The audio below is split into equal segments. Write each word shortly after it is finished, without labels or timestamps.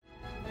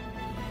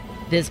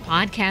This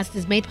podcast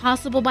is made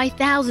possible by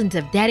thousands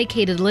of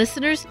dedicated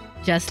listeners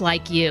just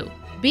like you.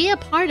 Be a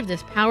part of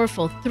this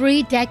powerful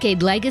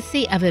 3-decade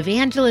legacy of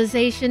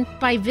evangelization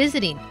by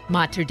visiting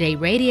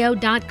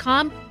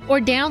materdeiradio.com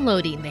or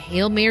downloading the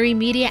Hail Mary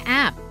Media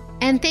app.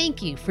 And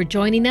thank you for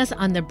joining us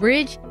on the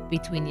bridge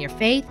between your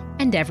faith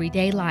and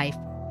everyday life.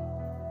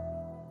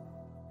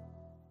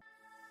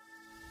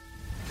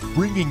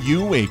 Bringing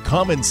you a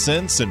common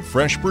sense and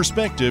fresh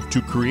perspective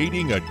to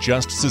creating a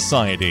just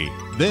society.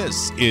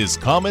 This is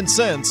Common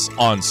Sense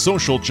on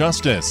Social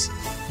Justice.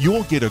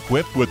 You'll get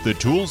equipped with the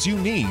tools you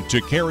need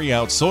to carry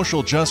out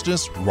social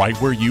justice right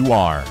where you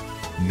are.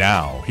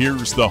 Now,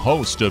 here's the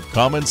host of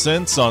Common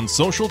Sense on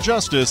Social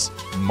Justice,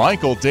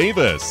 Michael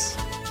Davis.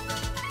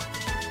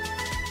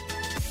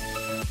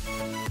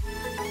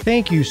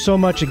 Thank you so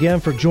much again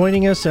for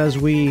joining us as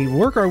we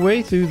work our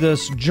way through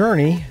this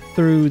journey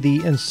through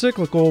the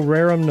encyclical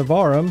Rerum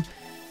Novarum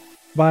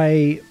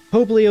by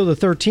Pope Leo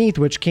XIII,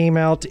 which came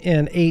out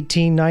in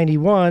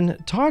 1891,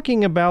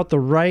 talking about the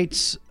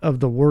rights of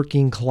the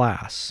working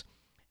class.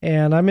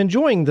 And I'm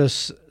enjoying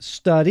this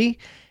study,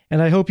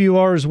 and I hope you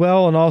are as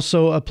well, and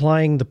also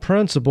applying the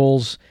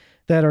principles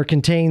that are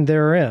contained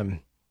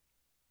therein.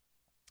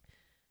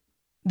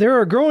 There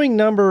are a growing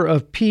number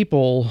of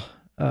people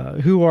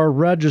who are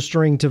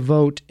registering to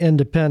vote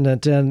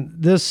independent, and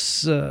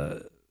this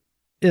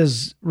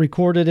is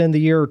recorded in the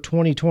year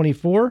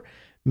 2024,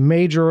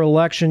 major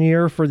election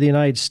year for the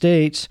United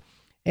States,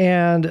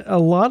 and a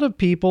lot of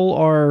people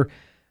are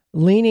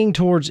leaning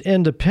towards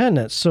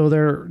independence, so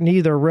they're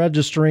neither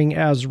registering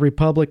as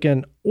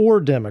Republican or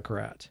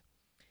Democrat.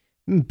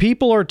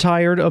 People are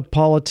tired of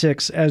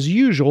politics as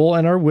usual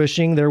and are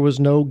wishing there was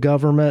no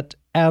government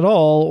at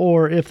all,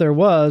 or if there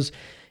was,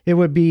 it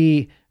would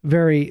be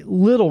very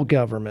little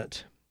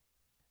government.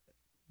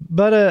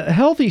 But a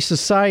healthy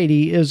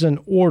society is an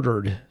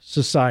ordered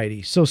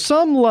society. So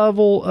some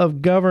level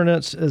of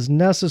governance is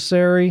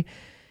necessary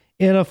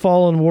in a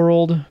fallen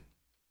world.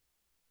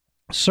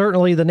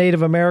 Certainly the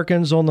Native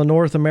Americans on the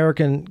North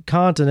American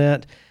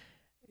continent,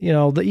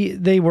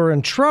 they were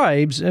in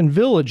tribes and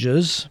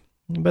villages,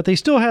 but they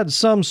still had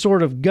some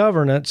sort of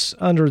governance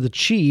under the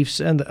chiefs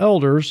and the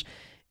elders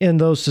in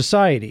those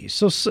societies.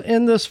 So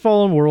in this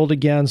fallen world,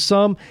 again,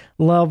 some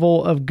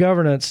level of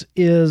governance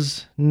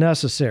is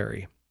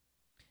necessary.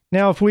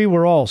 Now, if we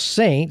were all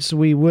saints,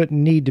 we wouldn't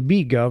need to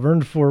be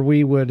governed, for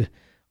we would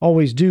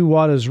always do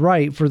what is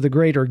right for the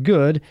greater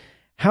good.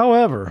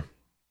 However,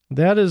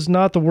 that is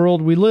not the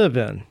world we live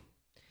in.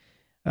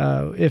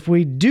 If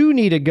we do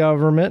need a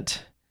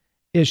government,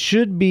 it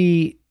should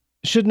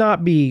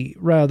not be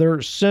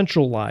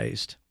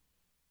centralized.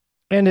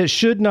 And it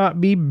should not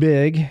be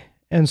big,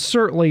 and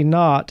certainly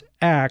not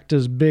act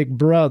as Big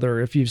Brother.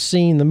 If you've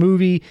seen the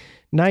movie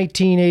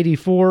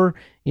 1984,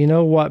 you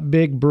know what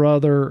Big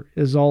Brother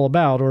is all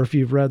about, or if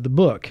you've read the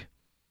book.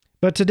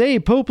 But today,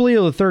 Pope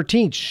Leo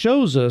XIII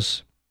shows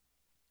us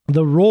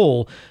the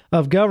role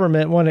of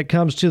government when it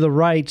comes to the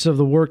rights of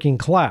the working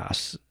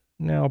class.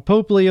 Now,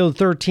 Pope Leo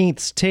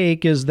XIII's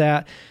take is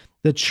that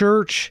the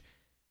church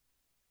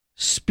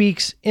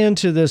speaks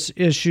into this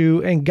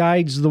issue and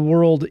guides the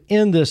world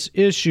in this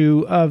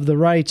issue of the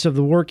rights of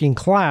the working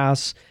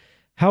class.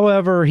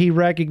 However, he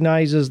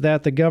recognizes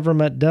that the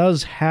government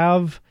does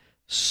have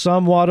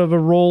somewhat of a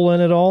role in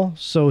it all,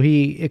 so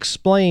he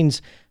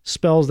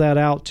spells that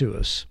out to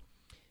us.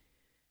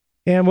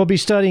 And we'll be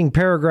studying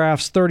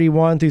paragraphs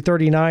 31 through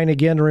 39,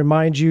 again, to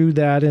remind you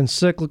that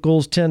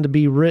encyclicals tend to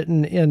be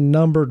written in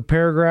numbered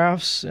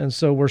paragraphs, and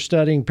so we're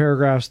studying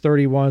paragraphs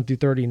 31 through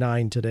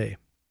 39 today.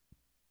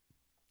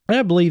 And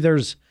I believe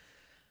there's,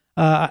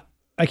 I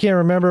can't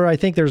remember, I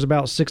think there's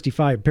about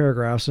 65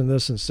 paragraphs in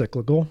this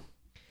encyclical.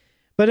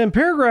 But in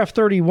paragraph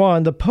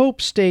 31, the Pope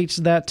states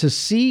that to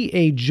see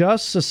a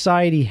just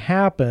society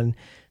happen,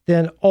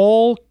 then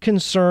all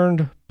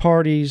concerned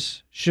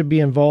parties should be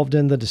involved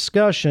in the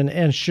discussion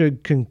and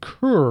should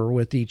concur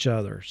with each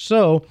other.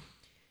 So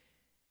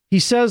he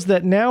says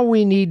that now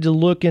we need to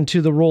look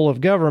into the role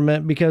of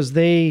government because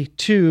they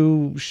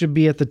too should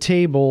be at the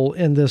table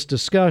in this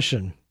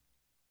discussion.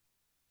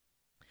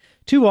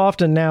 Too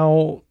often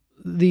now,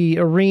 the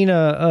arena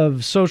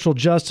of social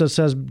justice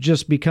has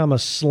just become a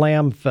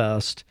slam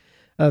fest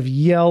of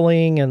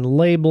yelling and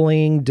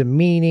labeling,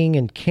 demeaning,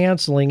 and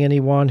canceling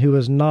anyone who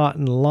is not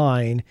in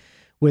line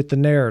with the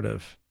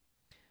narrative.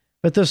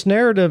 But this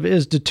narrative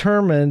is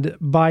determined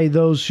by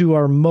those who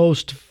are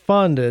most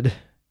funded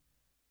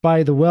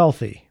by the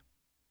wealthy.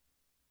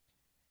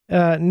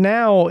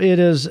 Now it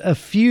is a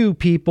few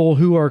people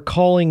who are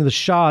calling the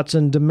shots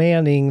and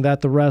demanding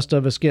that the rest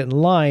of us get in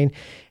line.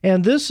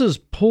 And this is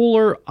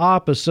polar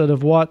opposite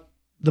of what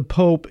the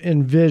Pope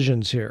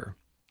envisions here.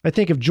 I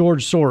think of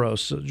George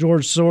Soros.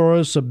 George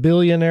Soros, a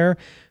billionaire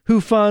who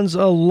funds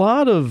a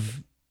lot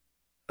of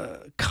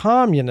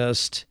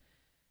communist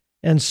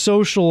and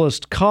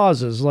socialist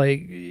causes,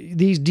 like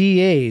these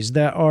DAs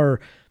that are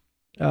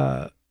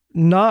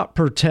not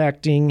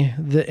protecting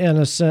the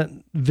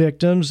innocent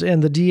victims,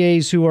 and the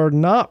DAs who are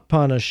not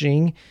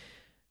punishing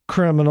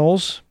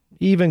criminals,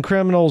 even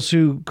criminals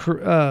who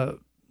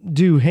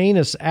do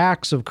heinous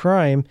acts of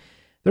crime,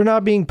 they're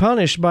not being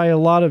punished by a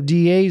lot of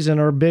DAs in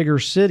our bigger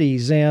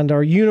cities, and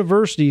our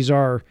universities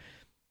are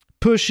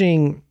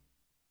pushing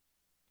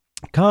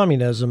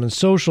communism and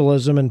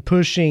socialism and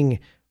pushing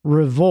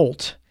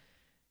revolt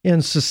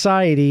in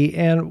society.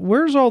 And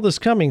where's all this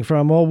coming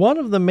from? Well, one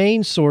of the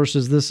main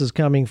sources this is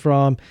coming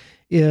from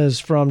is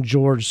from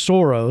George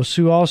Soros,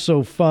 who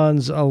also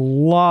funds a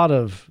lot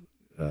of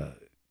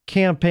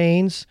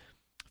campaigns,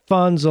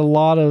 funds a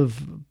lot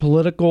of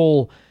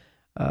political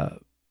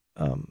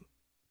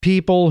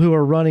people who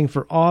are running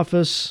for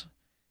office.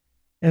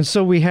 And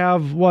so we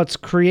have what's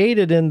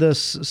created in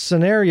this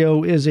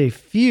scenario is a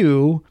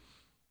few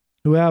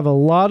who have a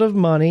lot of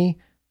money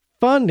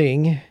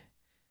funding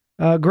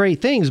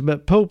great things.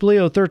 But Pope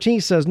Leo XIII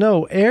says,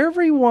 no,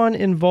 everyone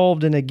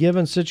involved in a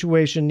given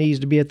situation needs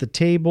to be at the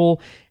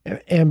table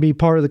and be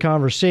part of the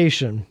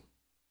conversation.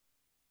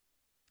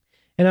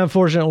 And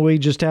unfortunately, we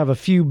just have a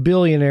few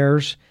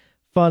billionaires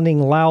funding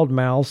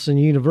loudmouths in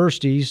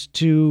universities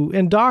to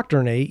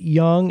indoctrinate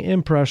young,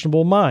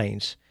 impressionable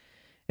minds.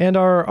 And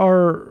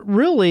our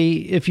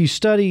really, if you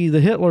study the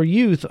Hitler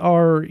Youth,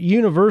 our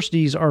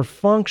universities are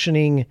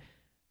functioning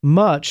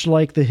much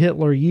like the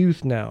Hitler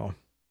Youth now.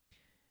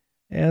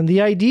 And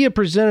the idea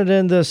presented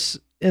in this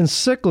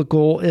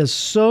encyclical is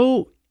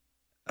so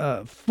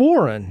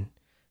foreign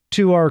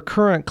to our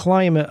current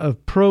climate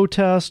of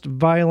protest,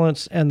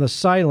 violence, and the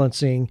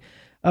silencing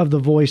of the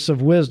voice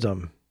of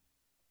wisdom.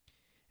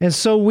 And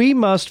so we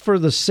must, for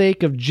the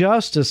sake of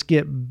justice,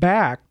 get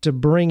back to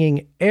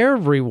bringing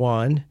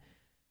everyone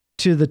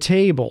to the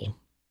table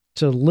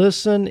to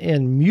listen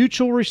in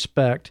mutual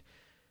respect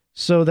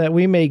so that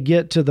we may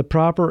get to the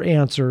proper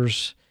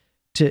answers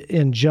to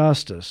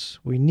injustice.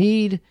 We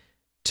need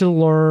to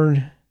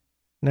learn,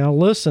 now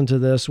listen to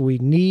this, we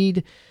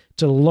need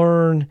to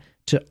learn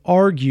to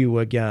argue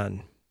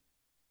again.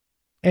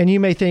 And you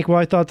may think, well,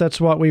 I thought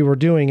that's what we were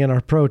doing in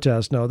our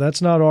protest. No,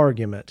 that's not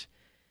argument.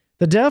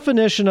 The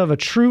definition of a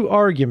true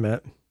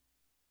argument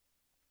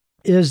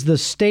is the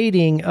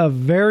stating of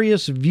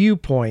various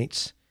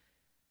viewpoints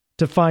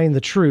to find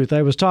the truth.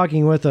 I was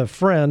talking with a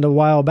friend a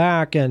while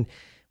back, and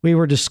we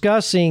were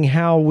discussing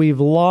how we've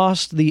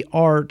lost the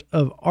art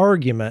of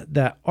argument,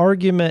 that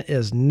argument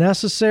is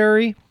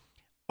necessary,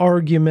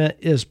 argument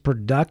is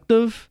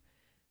productive,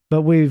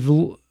 but we've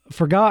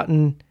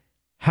forgotten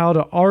how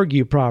to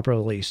argue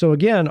properly. So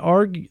again,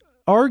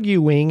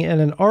 arguing in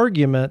an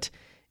argument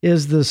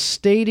is the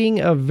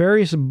stating of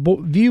various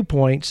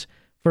viewpoints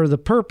for the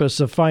purpose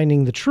of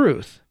finding the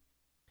truth.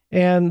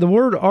 And the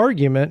word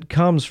argument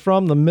comes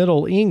from the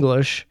Middle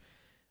English,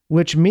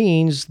 which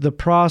means the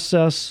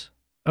process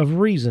of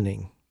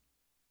reasoning.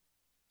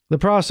 The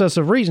process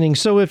of reasoning.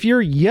 So if you're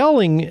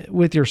yelling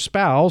with your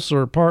spouse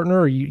or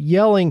partner, or you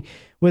yelling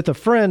with a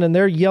friend and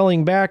they're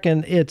yelling back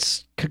and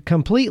it's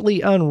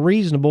completely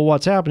unreasonable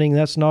what's happening,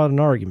 that's not an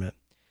argument.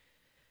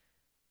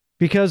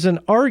 Because an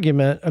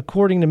argument,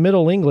 according to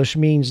Middle English,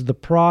 means the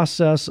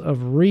process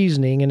of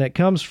reasoning, and it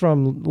comes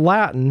from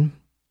Latin,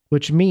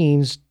 which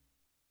means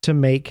to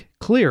make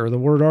clear. The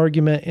word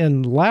argument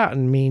in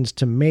Latin means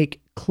to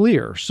make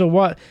clear. So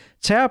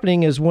what's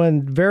happening is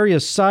when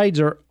various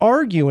sides are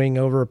arguing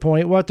over a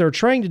point, what they're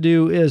trying to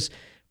do is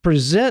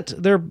present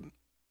their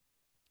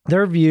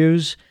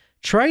views,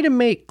 try to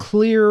make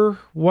clear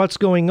what's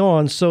going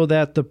on so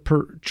that the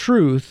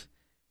truth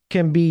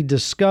can be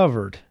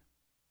discovered.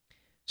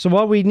 So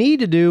what we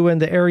need to do in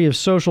the area of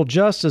social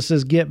justice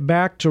is get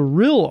back to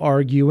real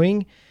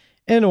arguing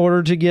in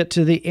order to get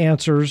to the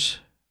answers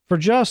for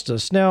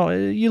justice. Now,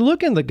 you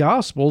look in the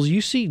Gospels,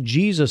 you see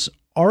Jesus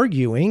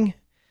arguing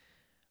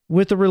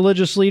with the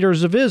religious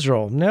leaders of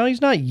Israel. Now,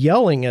 he's not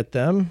yelling at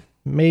them.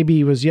 Maybe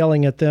he was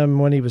yelling at them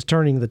when he was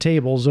turning the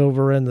tables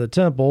over in the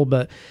temple,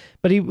 but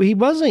he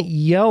wasn't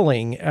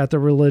yelling at the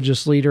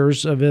religious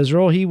leaders of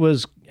Israel. He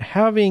was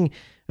having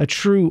a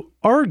true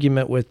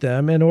argument with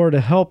them in order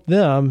to help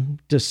them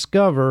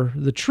discover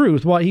the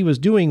truth. What he was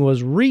doing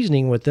was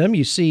reasoning with them.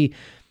 You see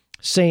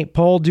St.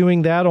 Paul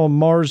doing that on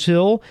Mars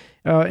Hill.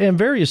 In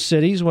various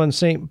cities, when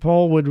St.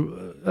 Paul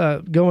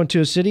would go into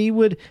a city, he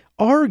would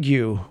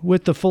argue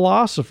with the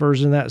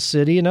philosophers in that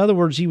city. In other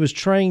words, he was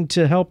trying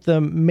to help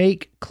them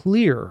make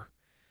clear,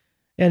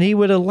 and he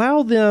would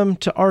allow them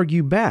to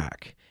argue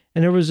back.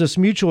 And there was this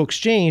mutual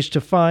exchange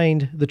to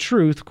find the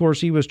truth. Of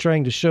course, he was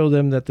trying to show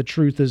them that the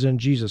truth is in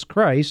Jesus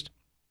Christ.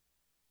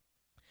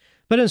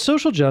 But in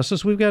social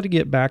justice, we've got to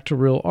get back to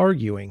real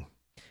arguing.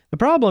 The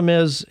problem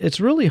is it's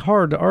really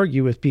hard to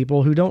argue with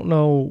people who don't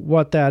know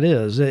what that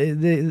is.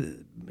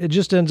 It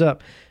just ends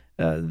up,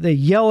 they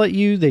yell at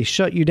you, they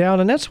shut you down.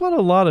 And that's what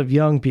a lot of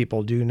young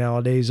people do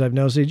nowadays, I've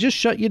noticed. They just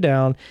shut you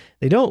down.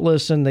 They don't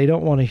listen. They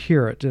don't want to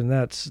hear it.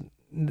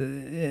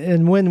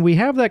 And when we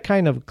have that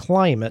kind of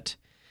climate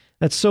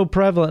that's so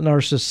prevalent in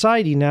our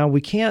society now,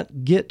 we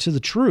can't get to the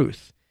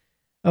truth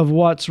of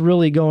what's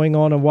really going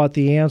on and what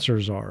the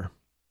answers are.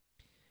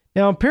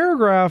 Now, in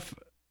paragraph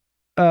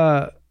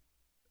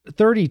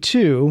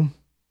 32,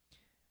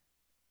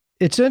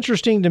 it's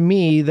interesting to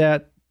me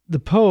that the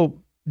Pope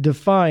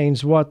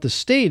defines what the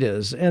state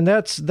is. And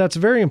that's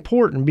very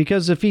important,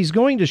 because if he's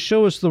going to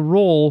show us the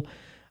role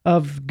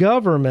of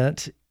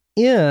government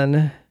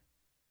in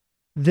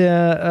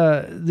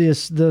the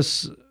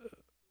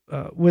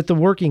with the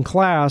working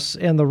class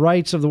and the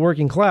rights of the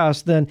working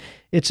class, then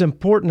it's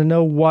important to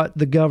know what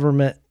the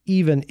government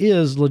even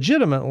is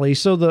legitimately.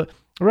 So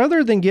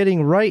rather than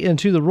getting right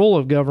into the role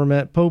of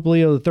government, Pope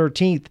Leo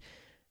XIII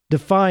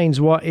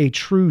defines what a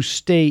true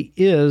state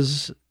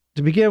is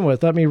to begin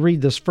with. Let me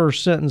read this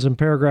first sentence in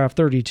paragraph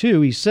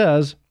 32. He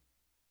says,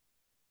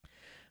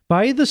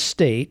 "By the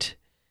state,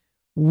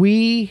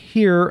 we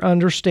here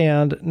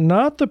understand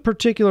not the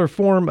particular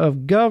form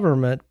of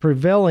government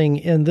prevailing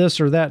in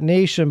this or that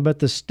nation, but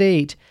the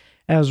state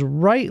as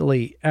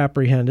rightly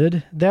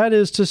apprehended, that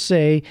is to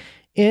say,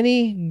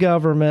 any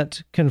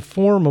government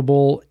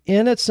conformable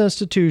in its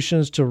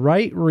institutions to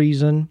right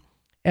reason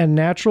and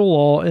natural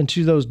law and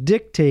to those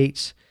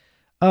dictates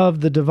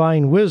of the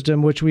divine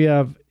wisdom, which we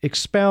have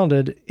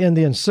expounded in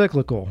the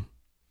encyclical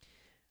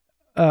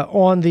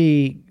on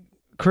the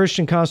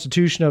Christian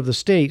constitution of the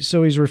state."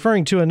 So he's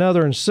referring to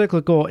another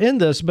encyclical in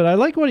this, but I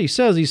like what he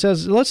says. He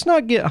says, let's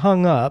not get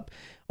hung up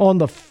on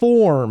the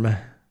form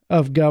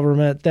of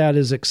government that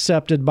is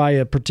accepted by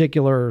a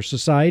particular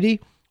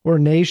society or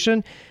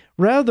nation.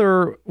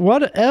 Rather,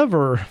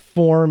 whatever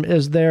form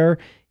is there,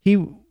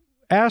 he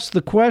asks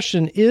the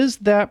question, is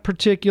that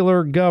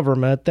particular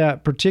government,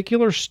 that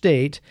particular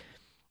state,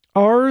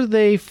 are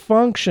they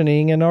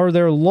functioning and are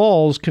their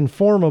laws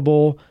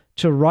conformable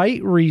to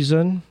right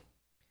reason,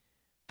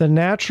 the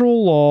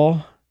natural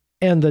law,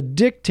 and the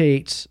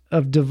dictates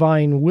of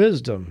divine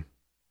wisdom?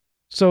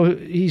 So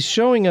he's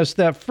showing us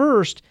that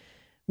first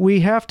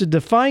we have to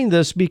define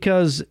this,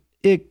 because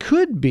it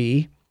could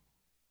be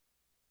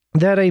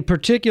that a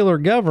particular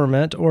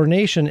government or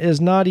nation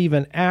is not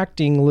even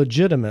acting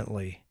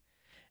legitimately.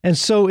 And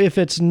so if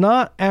it's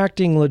not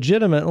acting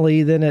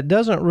legitimately, then it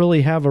doesn't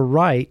really have a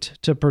right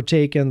to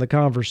partake in the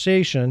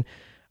conversation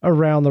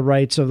around the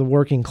rights of the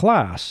working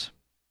class.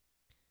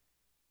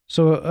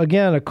 So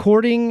again,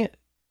 according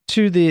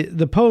to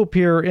the Pope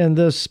here in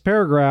this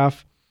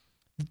paragraph,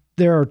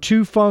 there are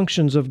two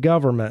functions of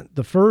government.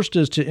 The first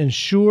is to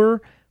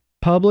ensure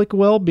public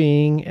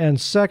well-being, and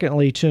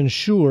secondly, to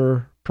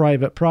ensure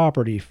private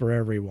property for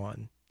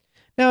everyone.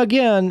 Now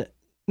again,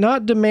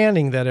 not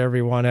demanding that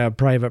everyone have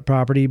private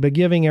property, but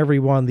giving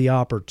everyone the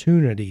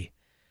opportunity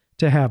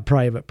to have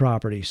private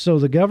property. So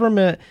the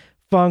government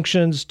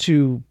functions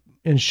to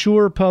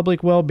ensure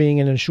public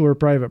well-being and ensure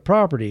private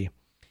property.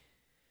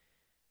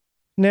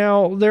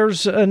 Now,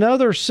 there's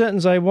another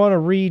sentence I want to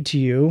read to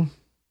you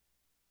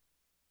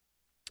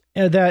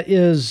that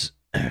is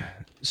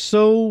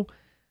so,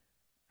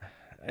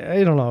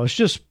 I don't know, it's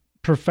just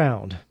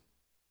profound.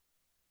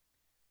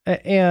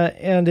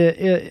 And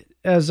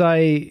as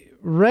I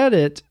read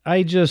it,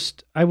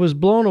 I was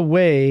blown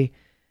away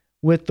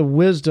with the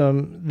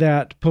wisdom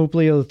that Pope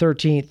Leo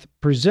XIII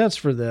presents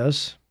for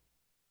this.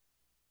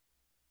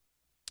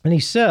 And he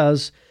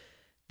says,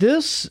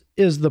 this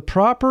is the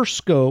proper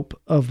scope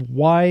of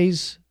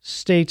wise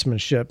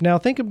statesmanship. Now,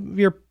 think of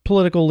your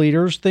political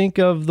leaders. Think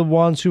of the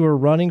ones who are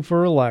running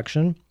for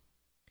election.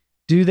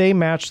 Do they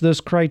match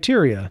this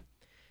criteria?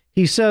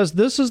 He says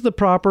this is the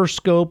proper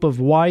scope of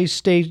wise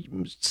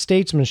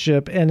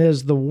statesmanship and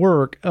is the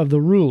work of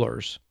the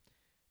rulers.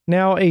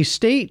 Now, a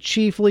state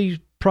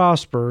chiefly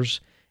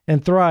prospers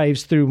and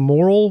thrives through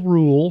moral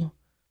rule,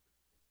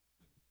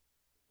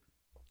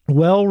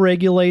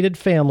 well-regulated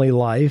family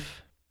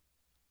life,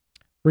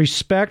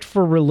 respect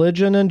for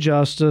religion and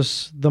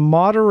justice, the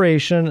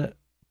moderation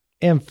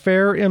and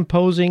fair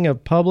imposing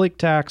of public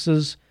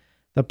taxes,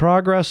 the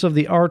progress of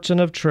the arts and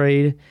of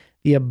trade,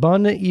 the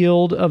abundant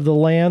yield of the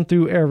land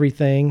through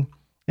everything,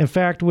 in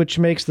fact, which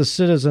makes the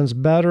citizens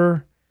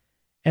better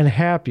and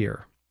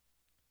happier.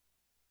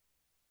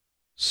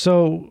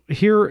 So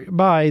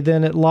hereby,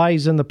 then, it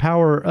lies in the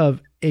power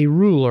of a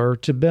ruler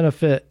to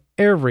benefit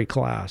every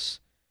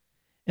class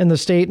in the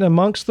state, and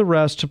amongst the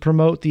rest to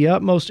promote the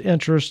utmost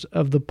interest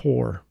of the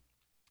poor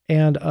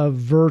and of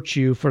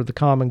virtue for the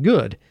common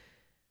good.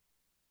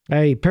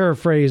 I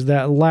paraphrase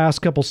that last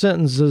couple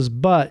sentences,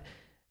 but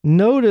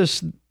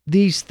notice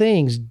these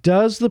things.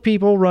 Does the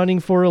people running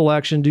for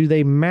election, do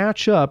they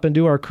match up, and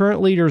do our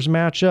current leaders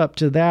match up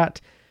to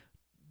that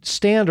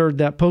standard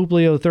that Pope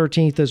Leo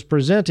XIII is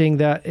presenting,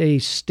 that a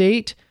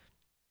state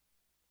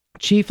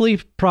chiefly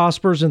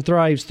prospers and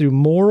thrives through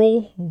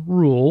moral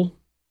rule,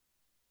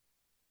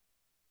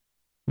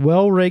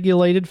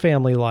 well-regulated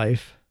family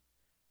life,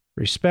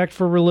 respect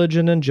for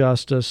religion and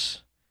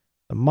justice,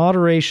 the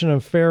moderation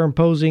and fair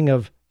imposing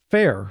of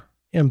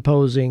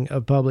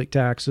public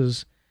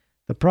taxes,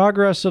 the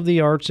progress of the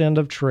arts and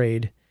of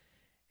trade,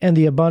 and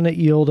the abundant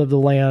yield of the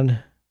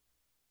land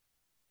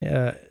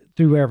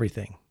through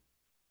everything.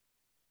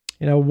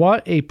 You know,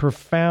 what a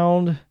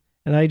profound,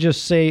 and I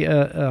just say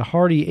a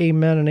hearty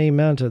amen and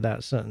amen to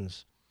that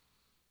sentence.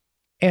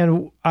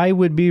 And I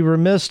would be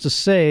remiss to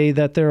say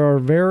that there are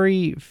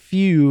very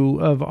few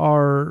of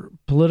our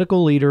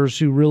political leaders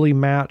who really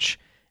match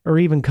or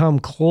even come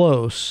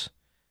close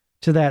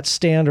to that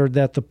standard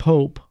that the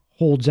Pope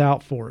holds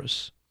out for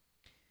us.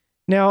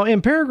 Now,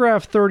 in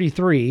paragraph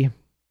 33,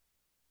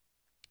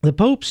 the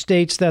Pope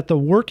states that the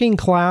working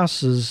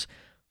classes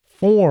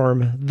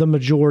form the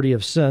majority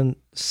of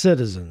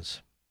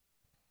citizens,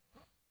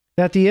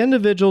 that the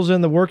individuals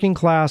in the working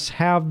class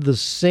have the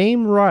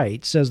same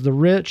rights as the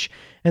rich,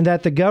 and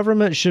that the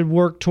government should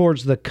work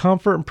towards the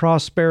comfort and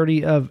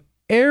prosperity of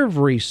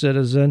every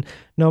citizen,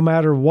 no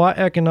matter what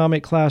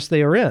economic class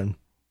they are in.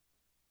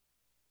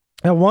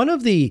 Now, one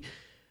of the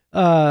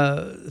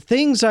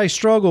things I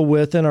struggle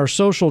with in our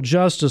social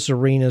justice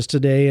arenas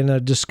today in the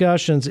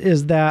discussions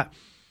is that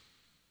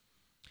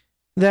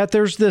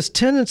there's this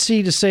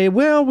tendency to say,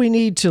 well, we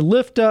need to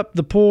lift up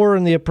the poor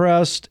and the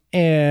oppressed,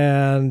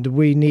 and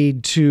we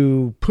need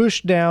to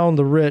push down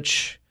the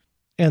rich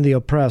and the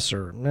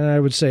oppressor. And I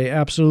would say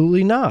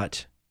absolutely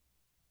not.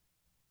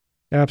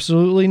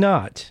 Absolutely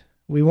not.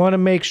 We want to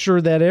make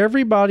sure that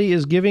everybody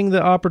is giving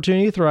the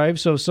opportunity to thrive.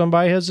 So if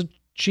somebody has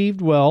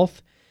achieved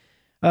wealth,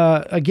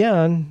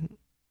 again,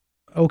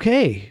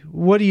 okay,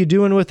 what are you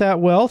doing with that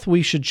wealth?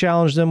 We should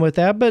challenge them with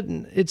that, but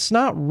it's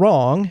not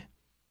wrong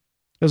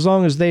as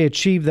long as they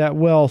achieve that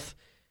wealth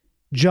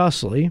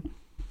justly.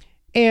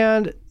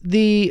 And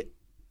the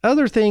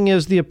other thing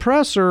is the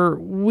oppressor,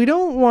 we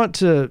don't want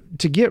to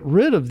get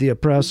rid of the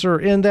oppressor,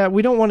 in that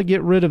we don't want to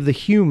get rid of the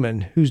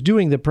human who's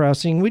doing the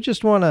oppressing. We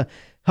just want to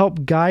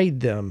help guide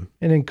them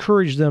and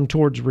encourage them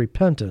towards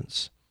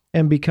repentance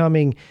and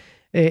becoming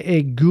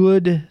a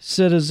good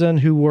citizen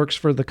who works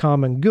for the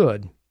common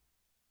good.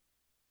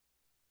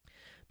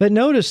 But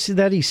notice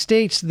that he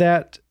states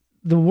that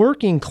the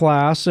working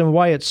class, and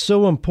why it's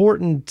so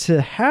important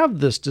to have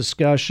this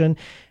discussion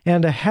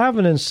and to have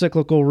an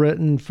encyclical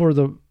written for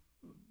the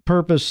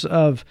purpose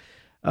of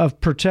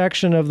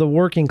protection of the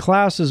working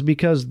classes,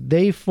 because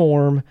they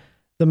form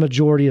the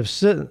majority of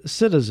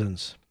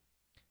citizens.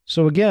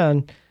 So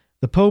again,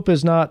 the Pope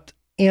is not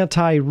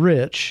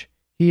anti-rich.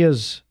 He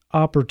is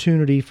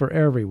opportunity for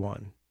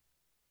everyone.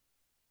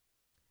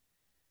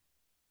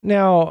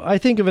 Now, I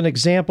think of an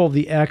example of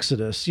the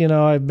Exodus.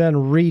 I've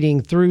been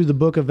reading through the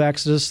book of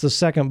Exodus, the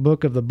second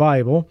book of the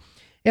Bible.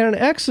 And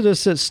in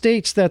Exodus, it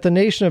states that the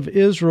nation of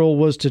Israel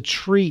was to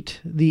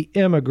treat the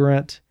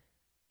immigrant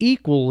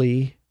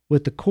equally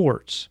with the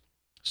courts.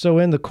 So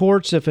in the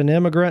courts, if an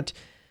immigrant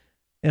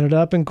ended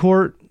up in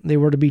court, they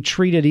were to be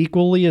treated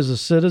equally as a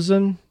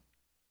citizen,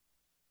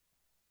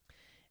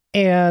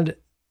 and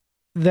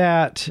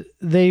that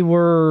they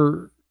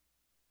were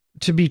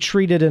to be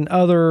treated in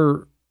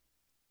other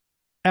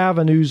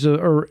avenues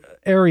or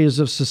areas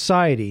of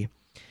society.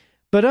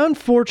 But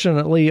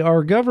unfortunately,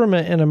 our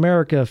government in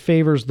America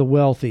favors the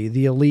wealthy,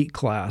 the elite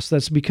class.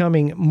 That's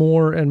becoming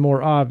more and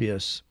more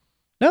obvious.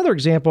 Another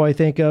example I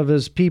think of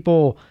is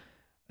people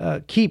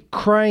keep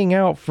crying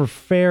out for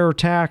fair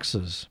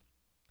taxes.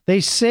 They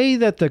say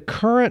that the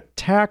current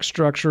tax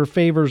structure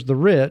favors the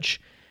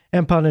rich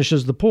and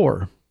punishes the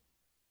poor.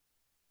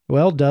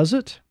 Well, does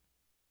it?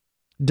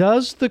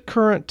 Does the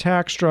current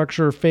tax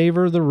structure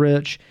favor the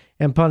rich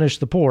and punish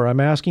the poor? I'm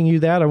asking you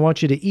that. I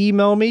want you to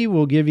email me.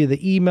 We'll give you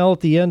the email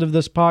at the end of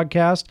this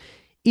podcast.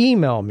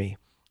 Email me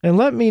and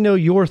let me know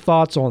your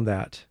thoughts on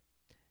that.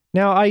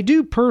 Now, I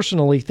do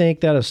personally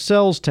think that a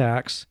sales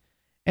tax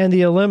and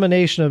the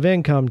elimination of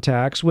income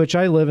tax, which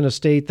I live in a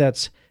state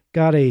that's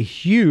got a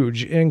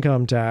huge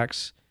income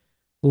tax,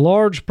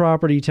 large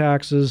property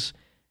taxes,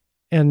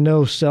 and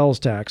no sales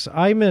tax.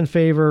 I'm in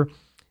favor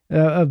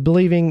of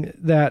believing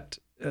that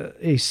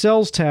a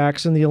sales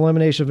tax and the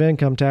elimination of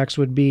income tax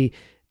would be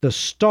the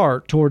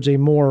start towards a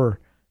more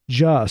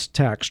just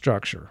tax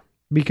structure.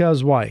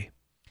 Because why?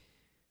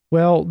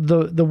 Well,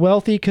 the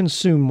wealthy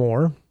consume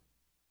more.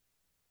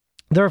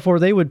 Therefore,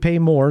 they would pay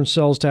more in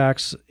sales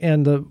tax,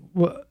 and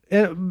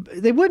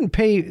they would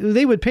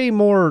pay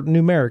more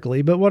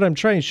numerically. But what I'm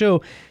trying to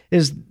show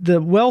is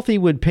the wealthy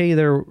would pay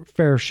their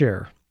fair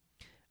share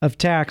of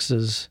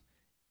taxes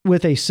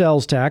with a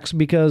sales tax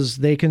because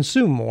they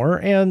consume more,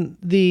 and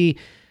the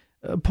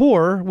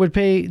poor would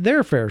pay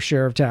their fair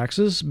share of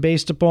taxes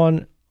based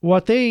upon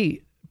what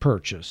they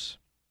purchase.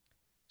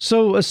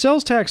 So a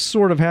sales tax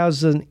sort of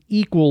has an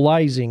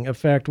equalizing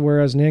effect,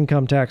 whereas an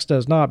income tax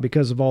does not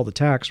because of all the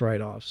tax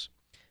write-offs.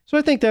 So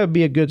I think that would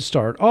be a good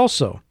start.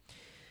 Also,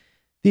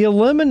 the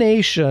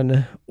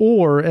elimination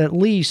or at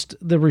least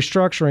the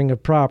restructuring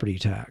of property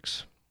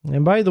tax.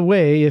 And by the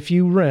way, if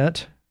you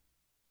rent,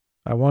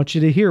 I want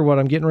you to hear what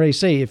I'm getting ready to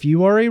say. If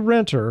you are a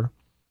renter,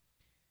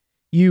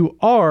 you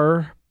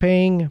are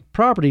paying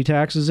property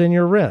taxes in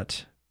your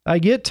rent. I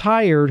get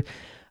tired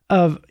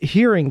of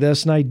hearing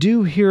this, and I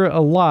do hear it a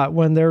lot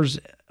when there's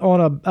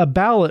on a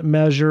ballot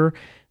measure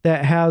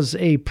that has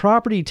a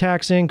property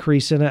tax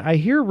increase in it. I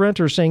hear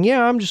renters saying,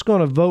 yeah, I'm just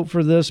going to vote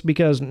for this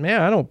because,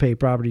 man, I don't pay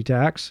property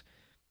tax.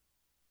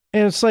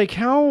 And it's like,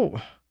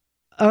 how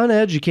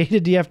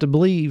uneducated do you have to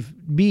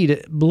be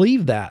to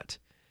believe that?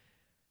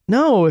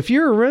 No, if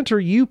you're a renter,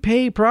 you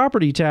pay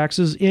property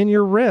taxes in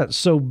your rent.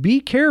 So be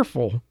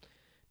careful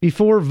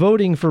before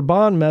voting for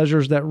bond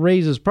measures that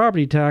raises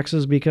property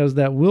taxes, because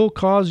that will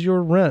cause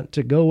your rent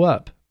to go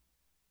up.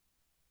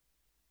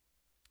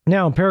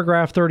 Now, in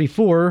paragraph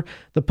 34,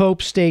 the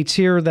Pope states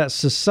here that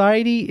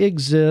society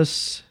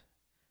exists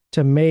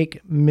to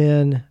make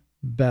men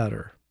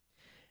better,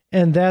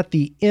 and that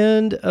the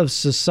end of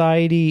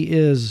society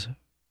is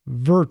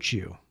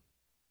virtue.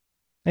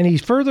 And he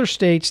further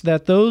states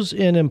that those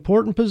in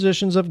important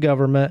positions of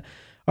government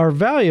are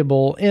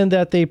valuable in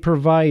that they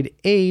provide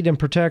aid and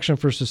protection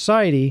for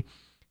society.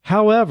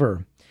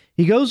 However,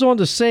 he goes on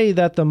to say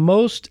that the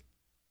most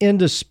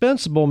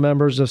indispensable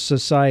members of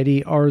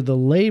society are the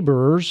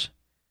laborers,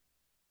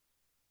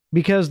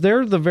 because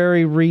they're the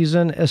very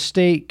reason a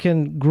state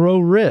can grow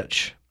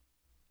rich.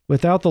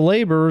 Without the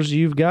laborers,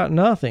 you've got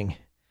nothing.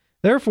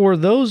 Therefore,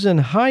 those in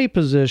high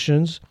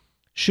positions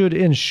should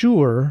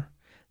ensure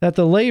that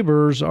the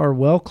laborers are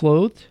well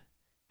clothed,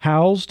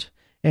 housed,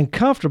 and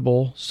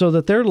comfortable, so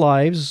that their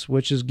lives,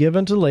 which is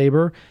given to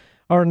labor,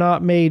 are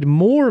not made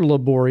more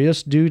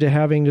laborious due to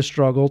having to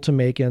struggle to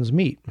make ends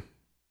meet.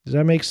 Does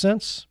that make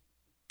sense?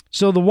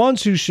 So the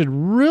ones who should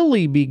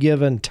really be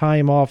given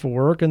time off of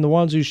work and the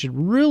ones who should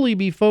really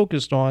be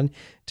focused on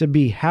to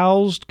be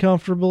housed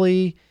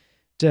comfortably,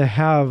 to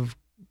have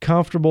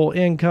comfortable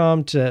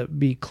income, to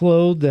be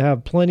clothed, to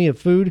have plenty of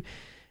food,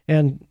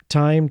 and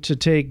time to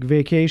take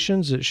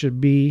vacations, it should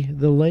be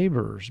the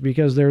laborers,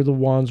 because they're the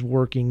ones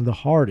working the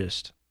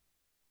hardest.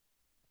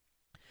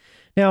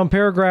 Now, in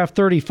paragraph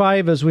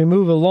 35, as we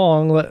move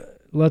along,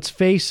 let's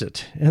face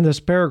it, in this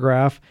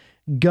paragraph,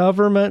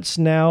 governments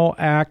now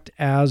act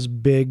as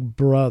big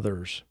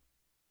brothers.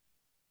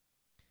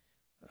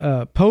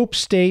 The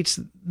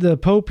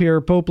Pope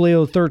here, Pope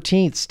Leo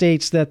XIII,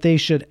 states that they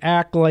should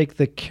act like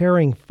the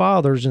caring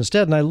fathers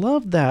instead. And I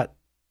love that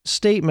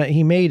statement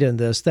he made in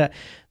this, that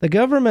the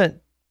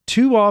government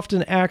too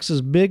often acts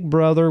as big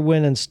brother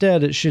when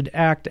instead it should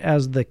act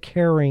as the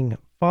caring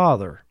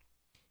father.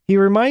 He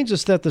reminds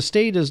us that the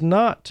state is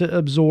not to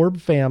absorb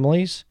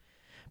families,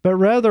 but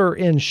rather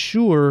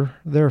ensure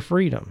their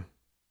freedom.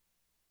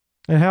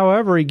 And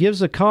however, he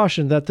gives a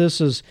caution that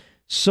this is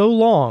so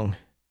long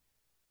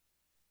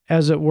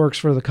as it works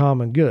for the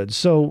common good.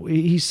 So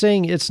he's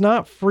saying it's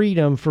not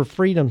freedom for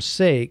freedom's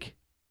sake,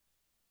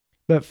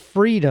 but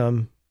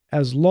freedom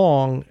as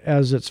long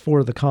as it's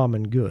for the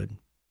common good.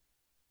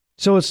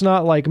 So it's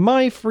not like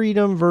my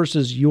freedom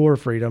versus your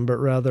freedom, but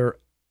rather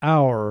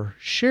our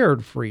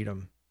shared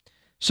freedom.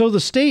 So the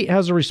state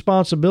has a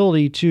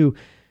responsibility to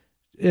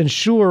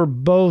ensure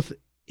both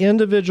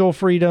individual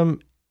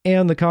freedom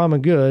and the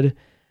common good.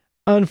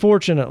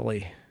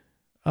 Unfortunately,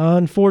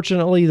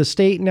 the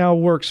state now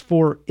works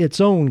for its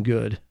own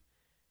good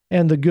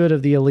and the good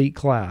of the elite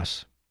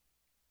class.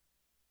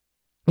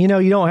 You know,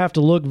 you don't have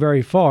to look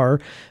very far,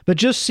 but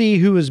just see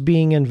who is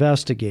being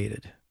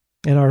investigated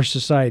in our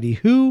society.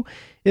 Who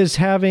is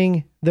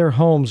having their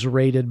homes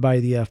raided by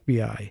the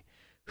FBI?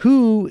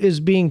 Who is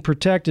being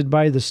protected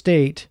by the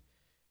state?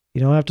 You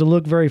don't have to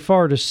look very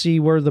far to see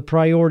where the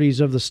priorities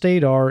of the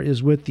state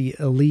is with the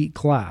elite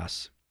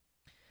class.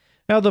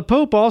 Now, the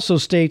Pope also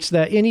states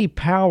that any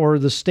power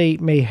the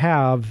state may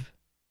have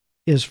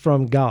is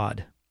from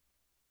God,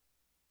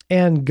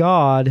 and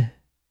God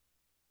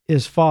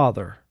is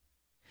Father.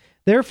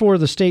 Therefore,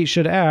 the state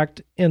should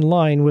act in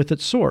line with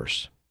its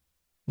source.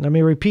 Let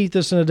me repeat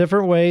this in a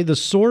different way. The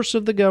source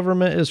of the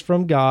government is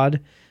from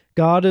God.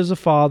 God is a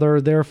father.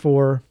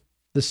 Therefore,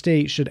 the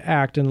state should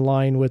act in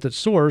line with its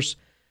source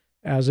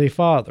as a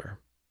father.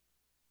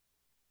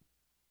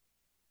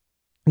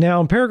 Now,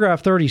 in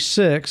paragraph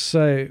 36,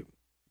 I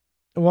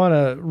want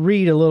to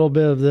read a little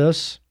bit of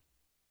this.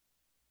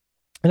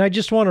 And I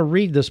just want to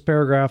read this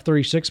paragraph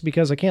 36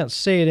 because I can't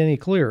say it any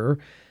clearer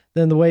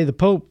than the way the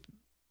Pope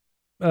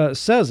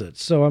says it.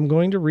 So I'm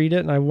going to read it,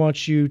 and I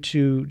want you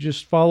to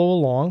just follow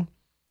along.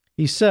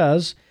 He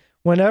says,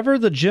 whenever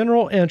the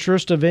general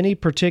interest of any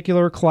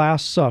particular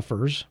class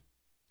suffers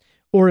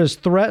or is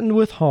threatened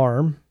with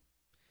harm,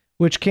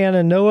 which can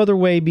in no other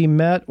way be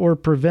met or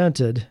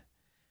prevented,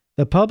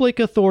 the public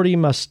authority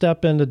must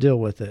step in to deal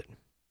with it.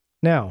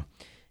 Now,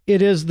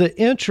 it is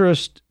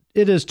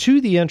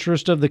to the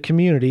interest of the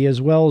community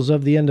as well as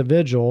of the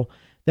individual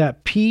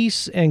that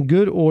peace and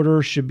good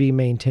order should be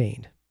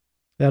maintained,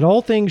 that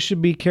all things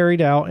should be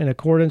carried out in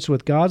accordance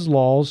with God's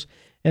laws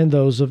and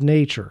those of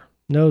nature.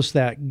 Notice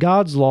that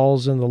God's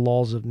laws and the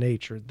laws of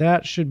nature,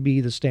 that should be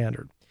the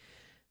standard.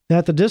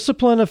 That the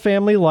discipline of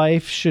family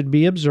life should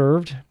be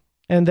observed,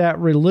 and that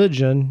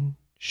religion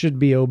should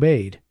be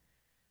obeyed.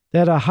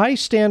 That a high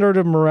standard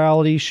of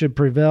morality should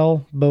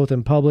prevail both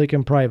in public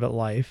and private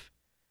life.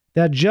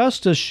 That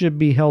justice should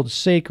be held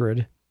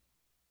sacred.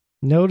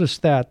 Notice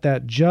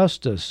that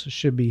justice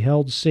should be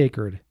held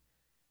sacred,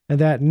 and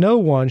that no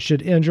one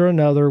should injure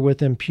another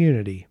with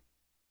impunity.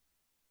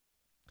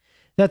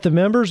 That the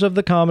members of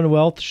the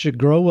Commonwealth should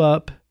grow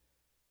up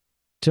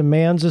to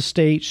man's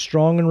estate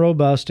strong and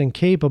robust and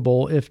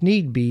capable, if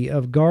need be,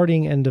 of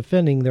guarding and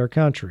defending their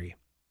country.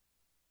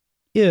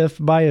 If,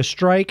 by a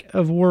strike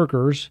of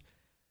workers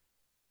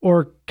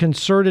or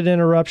concerted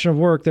interruption of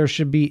work, there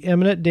should be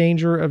imminent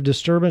danger of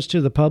disturbance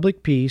to the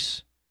public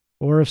peace,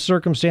 or if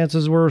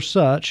circumstances were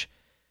such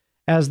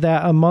as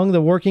that among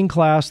the working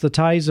class the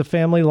ties of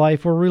family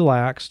life were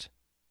relaxed,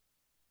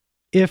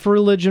 if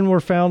religion were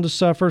found to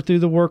suffer through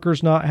the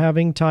workers not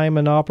having time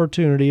and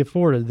opportunity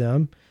afforded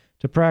them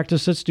to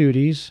practice its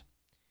duties,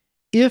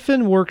 if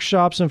in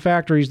workshops and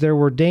factories there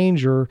were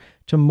danger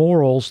to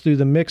morals through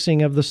the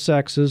mixing of the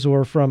sexes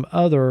or from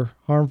other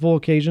harmful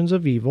occasions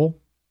of evil,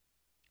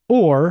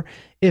 or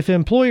if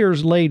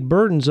employers laid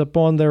burdens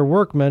upon their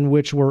workmen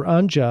which were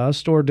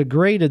unjust or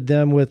degraded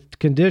them with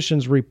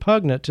conditions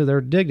repugnant to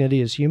their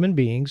dignity as human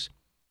beings,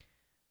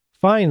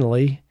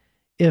 finally,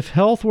 if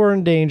health were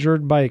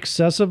endangered by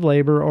excessive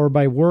labor or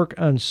by work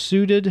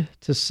unsuited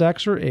to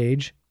sex or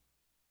age,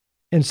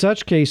 in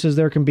such cases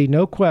there can be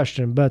no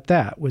question but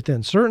that,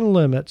 within certain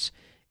limits,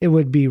 it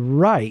would be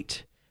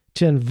right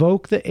to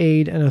invoke the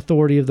aid and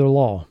authority of the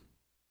law.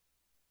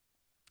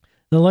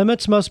 The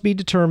limits must be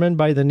determined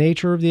by the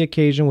nature of the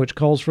occasion which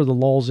calls for the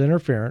law's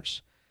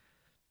interference,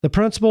 the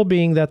principle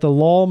being that the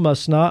law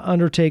must not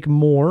undertake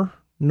more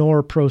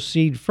nor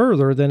proceed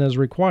further than is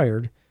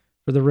required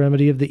for the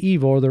remedy of the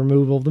evil or the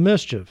removal of the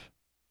mischief.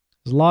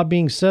 There's a lot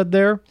being said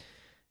there. If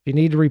you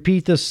need to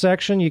repeat this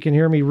section, you can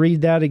hear me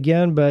read that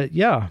again, but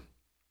yeah,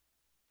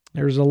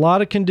 there's a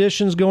lot of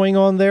conditions going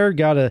on there.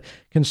 Got to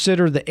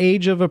consider the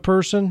age of a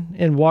person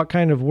and what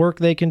kind of work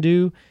they can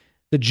do,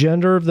 the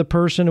gender of the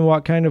person and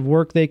what kind of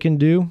work they can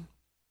do.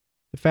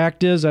 The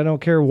fact is, I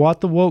don't care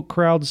what the woke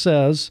crowd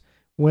says,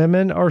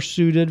 women are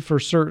suited for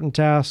certain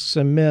tasks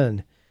and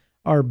men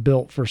are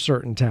built for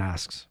certain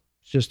tasks.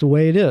 It's just the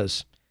way it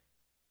is.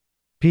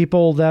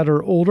 People that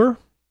are older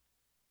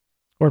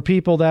or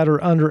people that are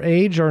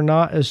underage are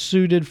not as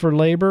suited for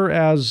labor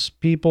as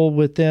people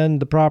within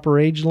the proper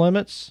age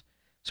limits.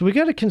 So we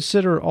got to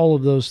consider all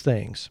of those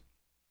things.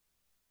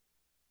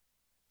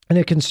 And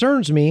it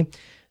concerns me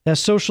that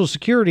Social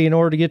Security, in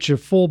order to get your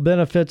full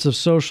benefits of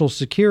Social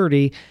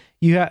Security,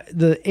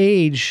 the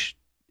age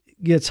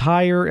gets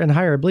higher and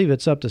higher. I believe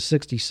it's up to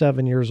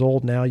 67 years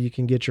old now. You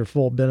can get your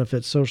full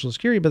benefits Social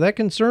Security. But that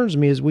concerns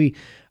me as we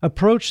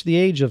approach the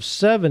age of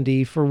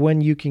 70 for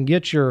when you can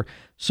get your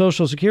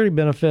Social Security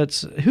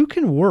benefits. Who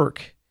can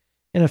work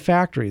in a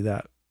factory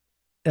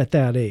at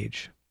that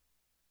age?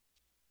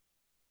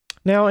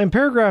 Now, in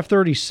paragraph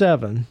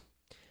 37,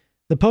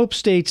 the Pope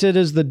states it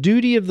is the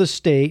duty of the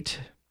state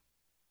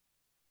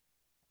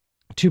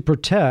to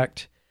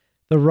protect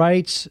the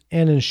rights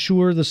and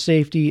ensure the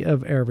safety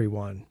of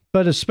everyone,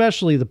 but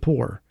especially the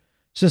poor,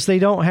 since they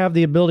don't have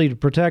the ability to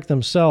protect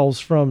themselves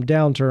from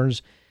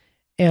downturns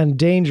and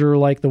danger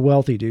like the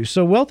wealthy do.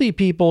 So wealthy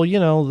people,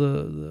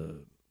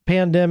 the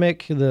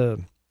pandemic,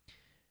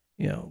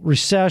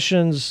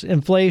 recessions,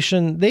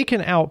 inflation, they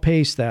can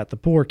outpace that. The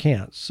poor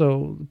can't.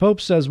 So the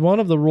Pope says one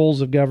of the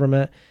roles of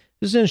government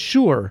is to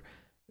ensure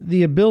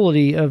the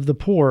ability of the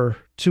poor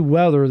to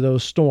weather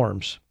those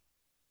storms.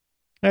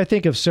 I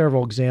think of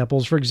several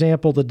examples. For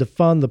example, the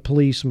defund the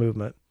police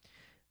movement.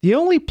 The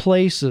only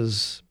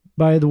places,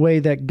 by the way,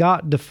 that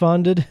got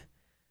defunded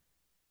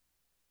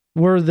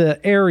were the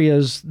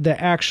areas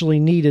that actually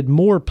needed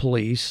more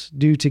police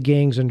due to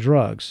gangs and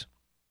drugs.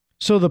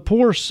 So the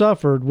poor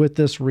suffered with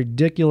this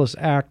ridiculous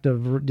act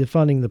of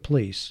defunding the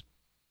police.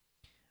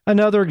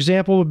 Another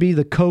example would be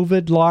the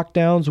COVID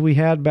lockdowns we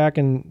had back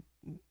in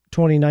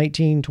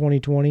 2019,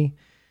 2020.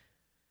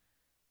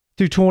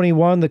 Through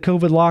 21, the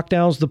COVID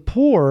lockdowns, the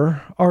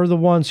poor are the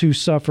ones who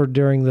suffered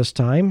during this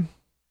time.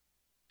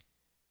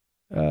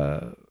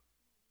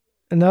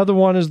 Another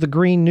one is the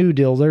Green New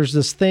Deal. There's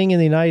this thing in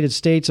the United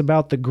States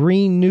about the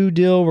Green New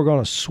Deal. We're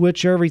going to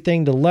switch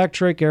everything to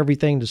electric,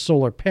 everything to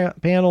solar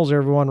panels,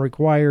 everyone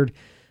required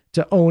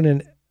to own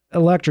an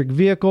electric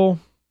vehicle.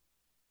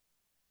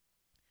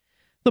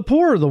 The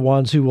poor are the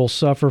ones who will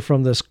suffer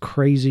from this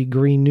crazy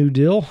Green New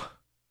Deal.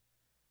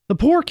 The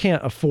poor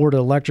can't afford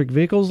electric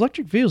vehicles.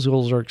 Electric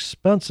vehicles are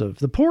expensive.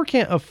 The poor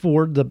can't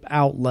afford the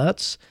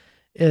outlets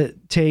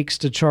it takes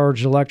to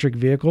charge electric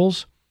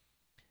vehicles.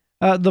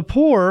 The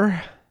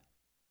poor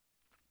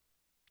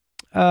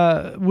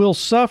will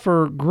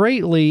suffer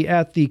greatly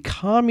at the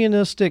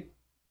communistic,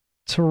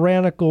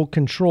 tyrannical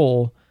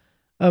control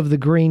of the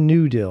Green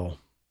New Deal.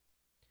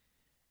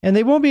 And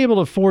they won't be able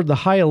to afford the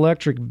high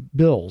electric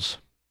bills,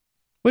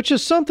 which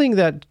is something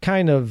that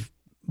kind of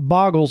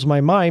boggles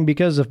my mind,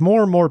 because if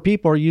more and more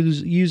people are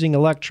using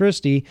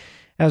electricity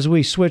as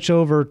we switch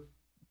over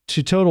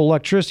to total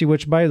electricity,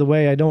 which, by the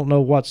way, I don't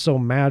know what's so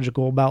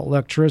magical about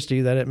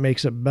electricity that it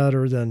makes it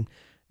better than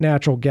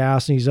natural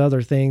gas and these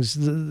other things.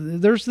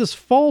 There's this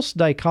false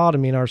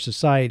dichotomy in our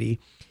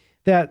society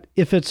that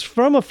if it's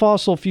from a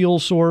fossil fuel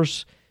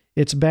source,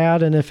 it's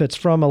bad, and if it's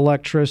from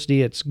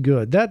electricity, it's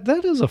good. That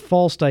is a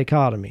false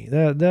dichotomy.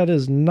 That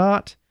is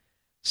not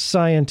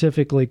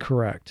scientifically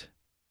correct.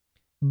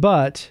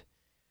 But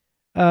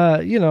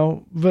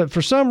but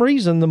for some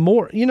reason, the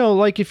more,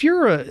 like if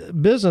you're a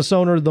business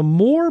owner, the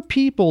more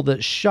people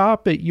that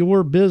shop at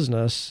your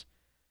business,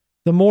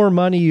 the more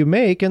money you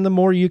make and the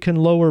more you can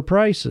lower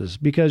prices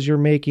because you're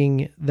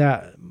making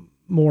that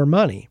more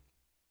money.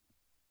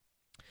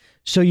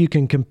 So you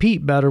can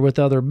compete better with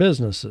other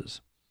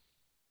businesses.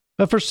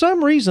 But for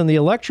some reason, the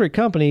electric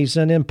companies,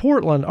 and in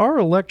Portland, our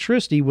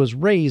electricity was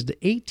raised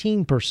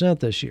 18%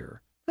 this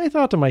year. I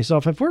thought to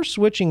myself, if we're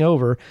switching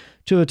over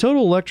to a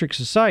total electric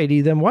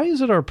society, then why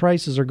is it our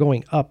prices are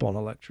going up on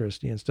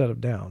electricity instead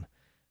of down?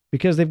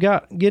 Because they've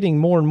got getting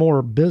more and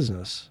more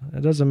business.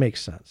 It doesn't make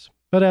sense,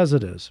 but as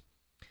it is.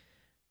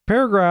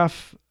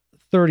 Paragraph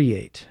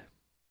 38.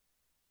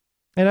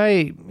 And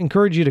I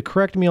encourage you to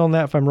correct me on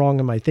that if I'm wrong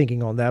in my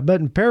thinking on that. But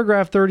in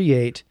paragraph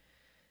 38,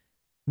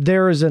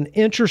 there is an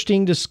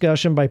interesting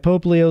discussion by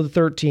Pope Leo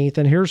XIII,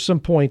 and here's some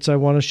points I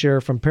want to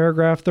share from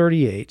paragraph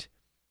 38.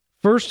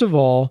 First of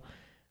all,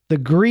 the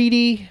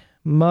greedy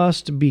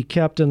must be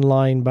kept in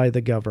line by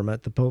the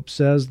government, the Pope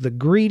says. The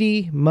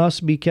greedy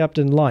must be kept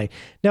in line.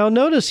 Now,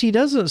 notice he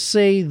doesn't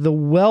say the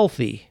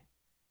wealthy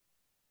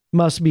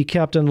must be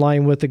kept in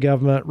line with the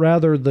government,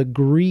 rather the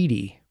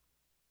greedy.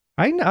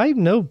 I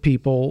know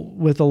people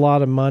with a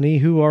lot of money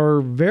who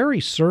are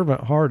very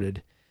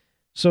servant-hearted.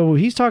 So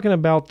he's talking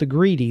about the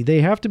greedy.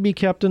 They have to be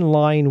kept in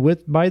line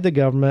by the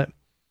government.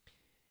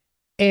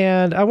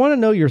 And I want to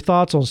know your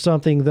thoughts on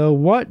something, though.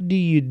 What do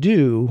you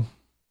do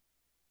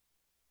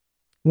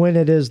when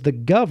it is the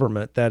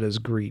government that is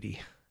greedy?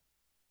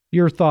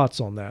 Your thoughts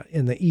on that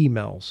in the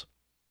emails.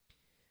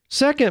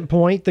 Second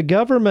point, the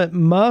government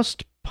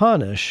must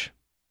punish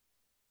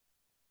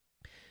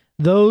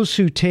those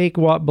who take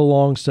what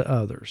belongs to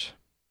others.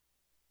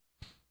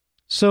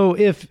 So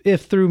if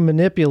through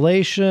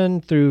manipulation,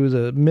 through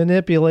the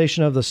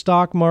manipulation of the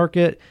stock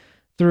market,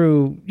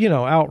 through,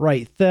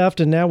 outright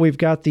theft, and now we've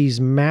got these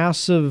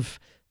massive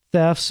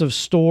thefts of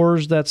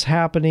stores that's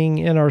happening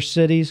in our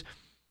cities,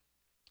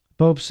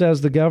 Pope says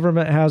the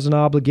government has an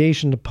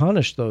obligation to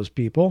punish those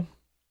people.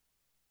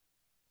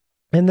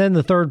 And then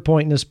the third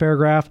point in this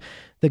paragraph,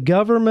 the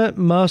government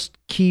must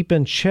keep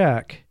in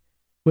check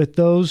with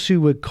those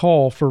who would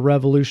call for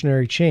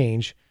revolutionary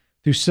change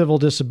through civil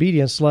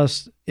disobedience,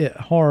 lest it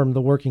harm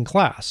the working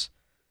class.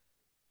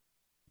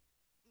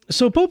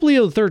 So Pope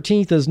Leo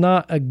XIII is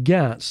not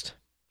against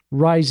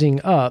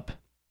rising up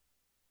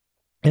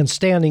and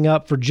standing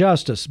up for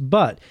justice,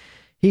 but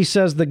he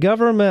says the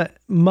government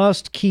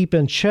must keep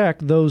in check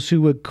those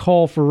who would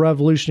call for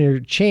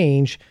revolutionary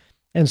change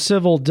and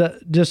civil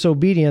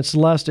disobedience,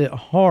 lest it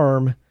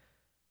harm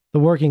the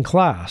working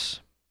class.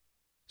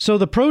 So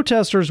the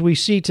protesters we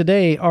see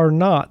today are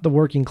not the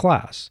working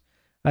class.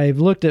 I've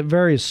looked at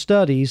various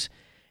studies,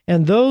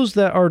 and those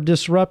that are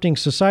disrupting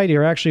society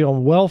are actually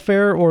on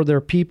welfare, or they're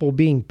people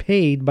being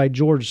paid by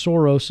George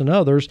Soros and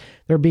others.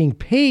 They're being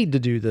paid to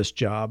do this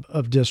job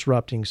of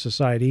disrupting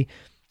society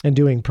and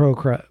doing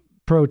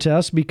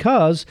protests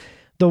because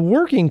the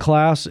working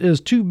class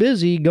is too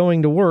busy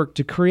going to work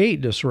to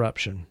create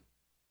disruption.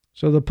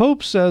 So the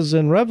Pope says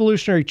in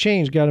revolutionary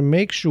change, got to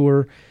make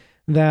sure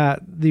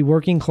that the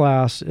working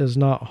class is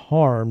not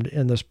harmed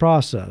in this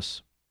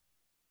process.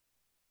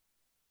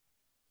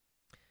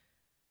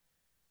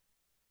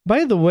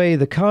 By the way,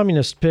 the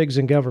communist pigs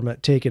in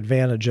government take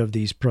advantage of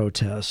these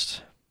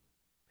protests.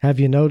 Have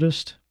you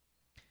noticed?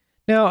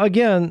 Now,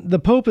 again, the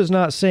Pope is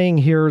not saying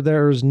here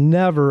there's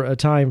never a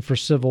time for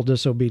civil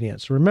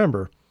disobedience.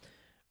 Remember,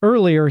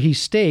 earlier he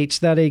states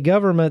that a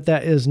government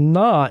that is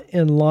not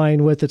in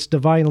line with its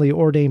divinely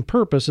ordained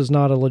purpose is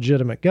not a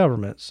legitimate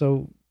government.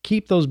 So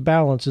keep those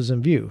balances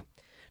in view.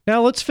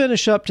 Now let's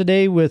finish up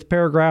today with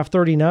paragraph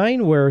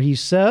 39, where he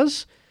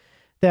says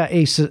that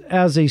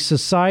as a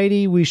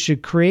society, we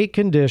should create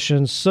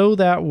conditions so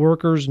that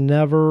workers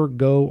never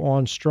go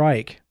on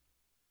strike.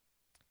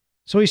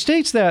 So he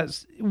states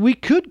that we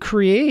could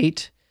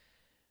create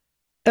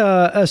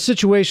a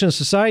situation in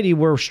society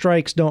where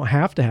strikes don't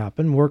have to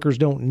happen. Workers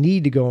don't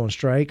need to go on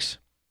strikes.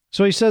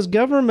 So he says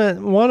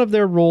government, one of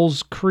their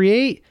roles,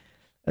 create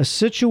a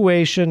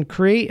situation,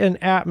 create an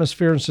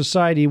atmosphere in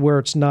society where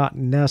it's not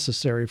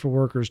necessary for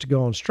workers to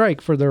go on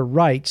strike for their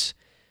rights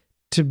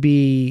to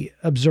be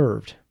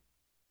observed.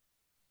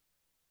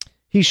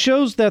 He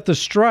shows that the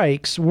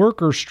strikes,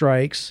 worker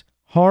strikes,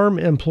 harm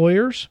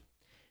employers.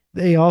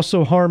 They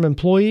also harm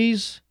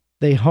employees,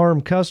 they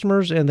harm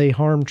customers, and they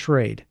harm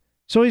trade.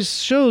 So he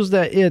shows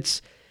that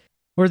it's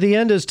where the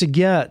end is to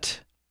get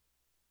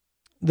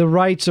the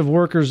rights of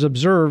workers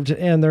observed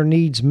and their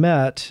needs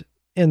met.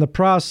 In the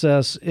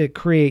process, it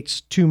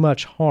creates too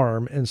much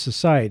harm in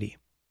society.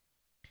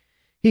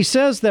 He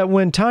says that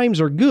when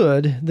times are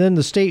good, then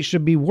the state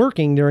should be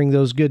working during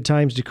those good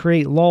times to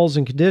create laws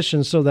and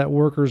conditions so that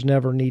workers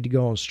never need to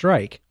go on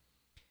strike.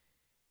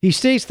 He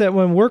states that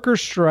when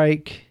workers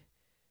strike,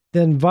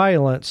 then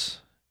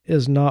violence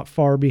is not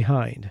far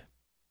behind.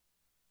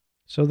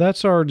 So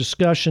that's our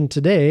discussion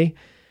today.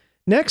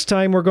 Next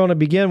time, we're going to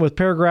begin with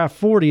paragraph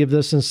 40 of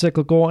this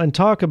encyclical and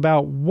talk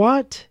about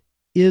what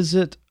is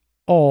it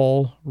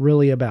all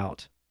really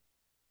about.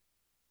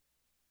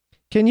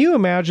 Can you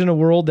imagine a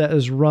world that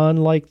is run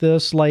like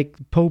this, like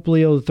Pope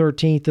Leo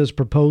XIII is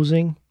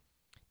proposing?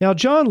 Now,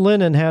 John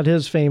Lennon had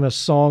his famous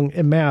song,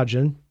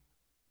 Imagine,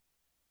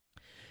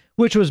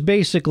 which was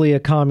basically a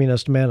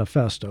communist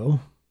manifesto.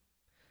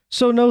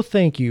 So no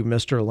thank you,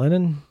 Mr.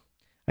 Lennon.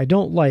 I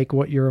don't like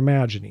what you're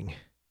imagining.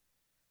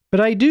 But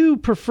I do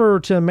prefer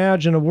to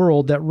imagine a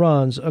world that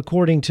runs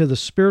according to the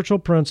spiritual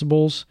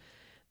principles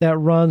that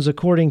runs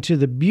according to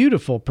the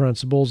beautiful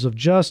principles of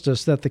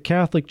justice that the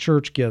Catholic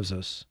Church gives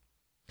us.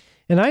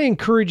 And I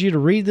encourage you to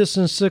read this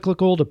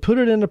encyclical to put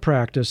it into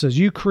practice as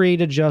you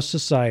create a just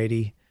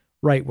society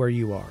right where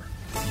you are.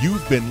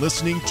 You've been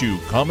listening to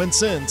Common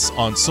Sense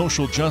on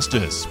Social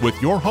Justice with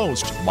your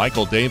host,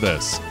 Michael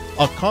Davis.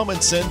 A common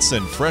sense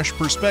and fresh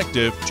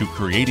perspective to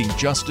creating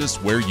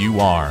justice where you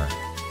are.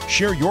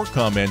 Share your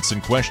comments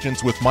and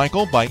questions with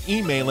Michael by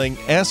emailing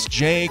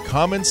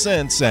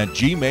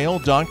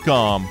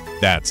sjcommonsense@gmail.com.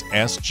 That's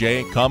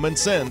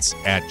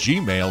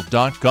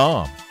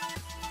sjcommonsense@gmail.com.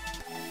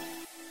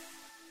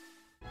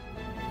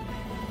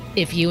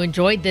 If you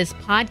enjoyed this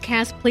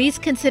podcast, please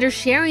consider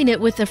sharing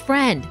it with a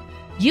friend.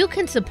 You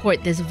can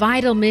support this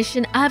vital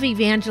mission of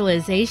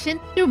evangelization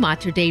through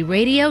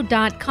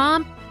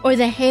materdeiradio.com or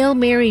the Hail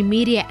Mary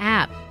Media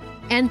app.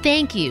 And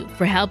thank you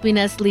for helping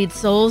us lead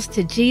souls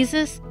to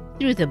Jesus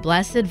through the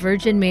Blessed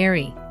Virgin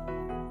Mary.